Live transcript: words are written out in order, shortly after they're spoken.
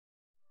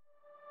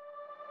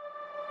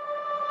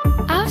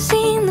I've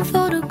seen the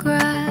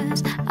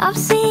photographs, I've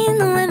seen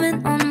the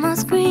limit on my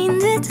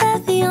screens. It's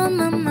heavy on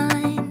my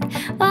mind,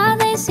 why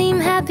they seem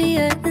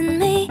happier than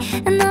me.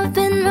 And I've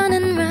been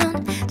running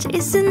around,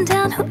 chasing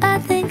down who I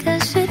think I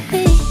should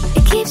be.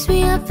 It keeps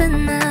me up at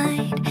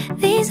night,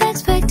 these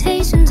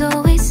expectations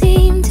always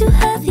seem too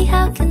heavy.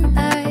 How can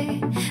I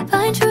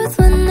find truth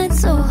when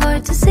it's so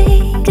hard to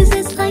see? Cause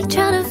it's like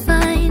trying to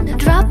find a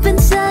drop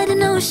inside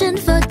an ocean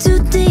far too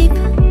deep.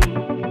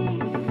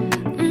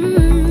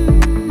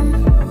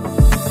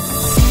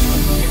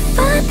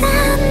 But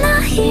then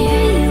I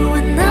hear you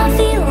when I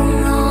feel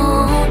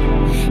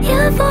alone.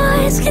 Your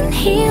voice can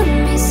heal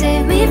me,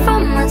 save me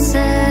from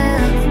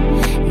myself.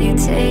 You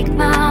take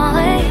my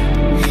weight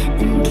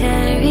and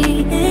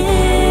carry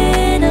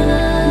it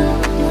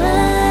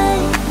away.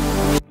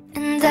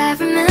 And I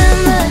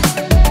remember,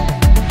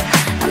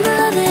 I'm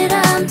beloved,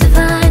 I'm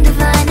divine,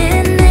 divine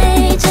in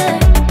nature.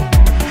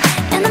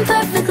 And I'm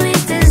perfectly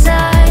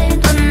designed.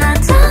 When I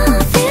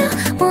don't feel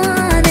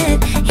wanted,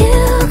 you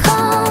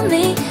call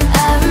me.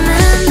 I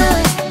remember,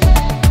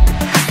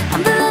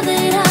 I'm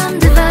beloved, I'm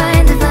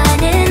divine,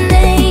 divine in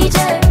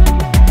nature.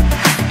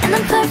 And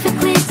I'm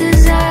perfectly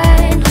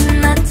designed. When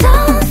I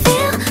don't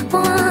feel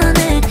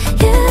wanted,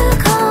 you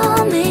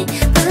call me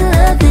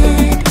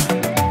beloved,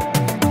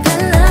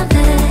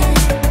 beloved.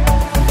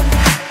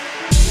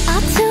 I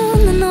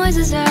tune the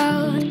noises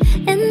out,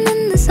 and in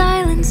the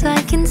silence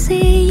I can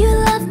see you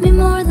love me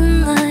more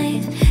than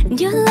life. And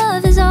your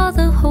love is all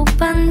the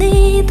hope I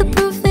need. The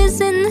proof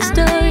is in the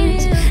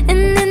stars, and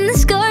in the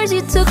scars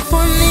you took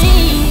for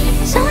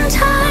me.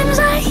 Sometimes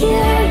I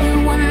hear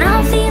you when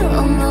I feel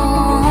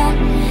alone.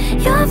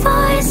 Your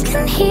voice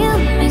can heal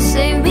me,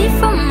 save me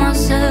from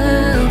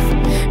myself.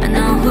 I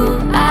know who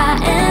I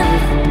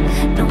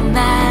am, no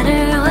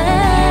matter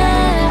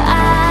where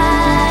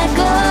I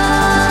go.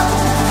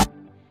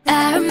 I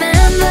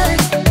remember,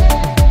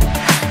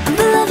 I'm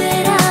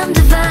beloved, I'm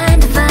divine,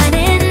 divine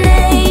in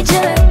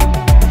nature.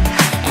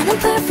 And I'm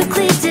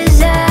perfectly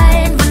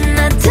designed. When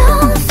I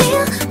don't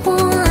feel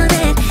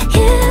wanted,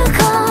 you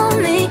call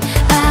me.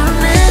 I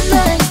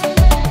remember,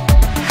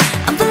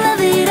 I'm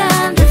beloved,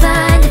 I'm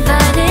divine,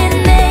 divine in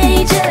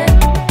nature.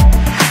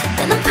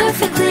 And I'm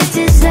perfectly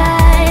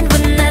designed.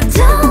 When I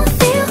don't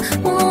feel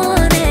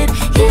wanted,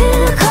 you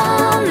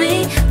call me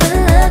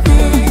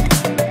beloved,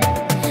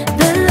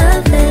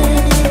 beloved.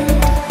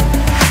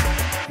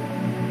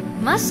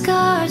 My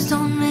scars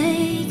don't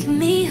make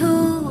me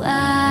who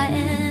I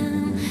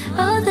am.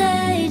 Oh,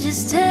 they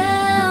just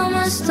tell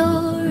my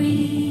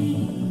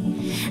story.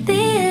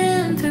 The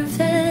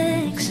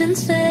imperfections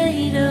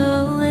fade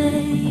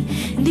away,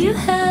 and you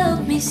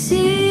help me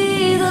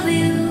see the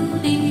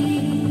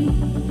beauty.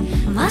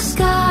 My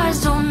scars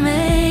don't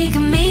make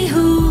me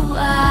who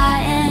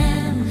I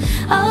am.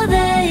 Oh,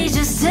 they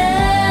just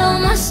tell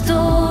my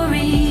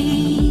story.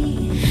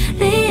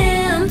 The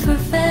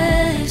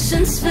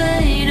imperfections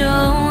fade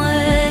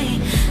away,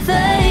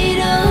 fade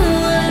away.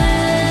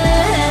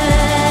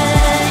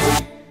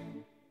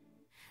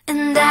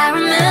 And I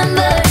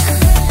remember,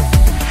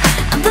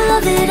 I'm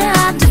beloved,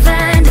 I'm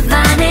divine.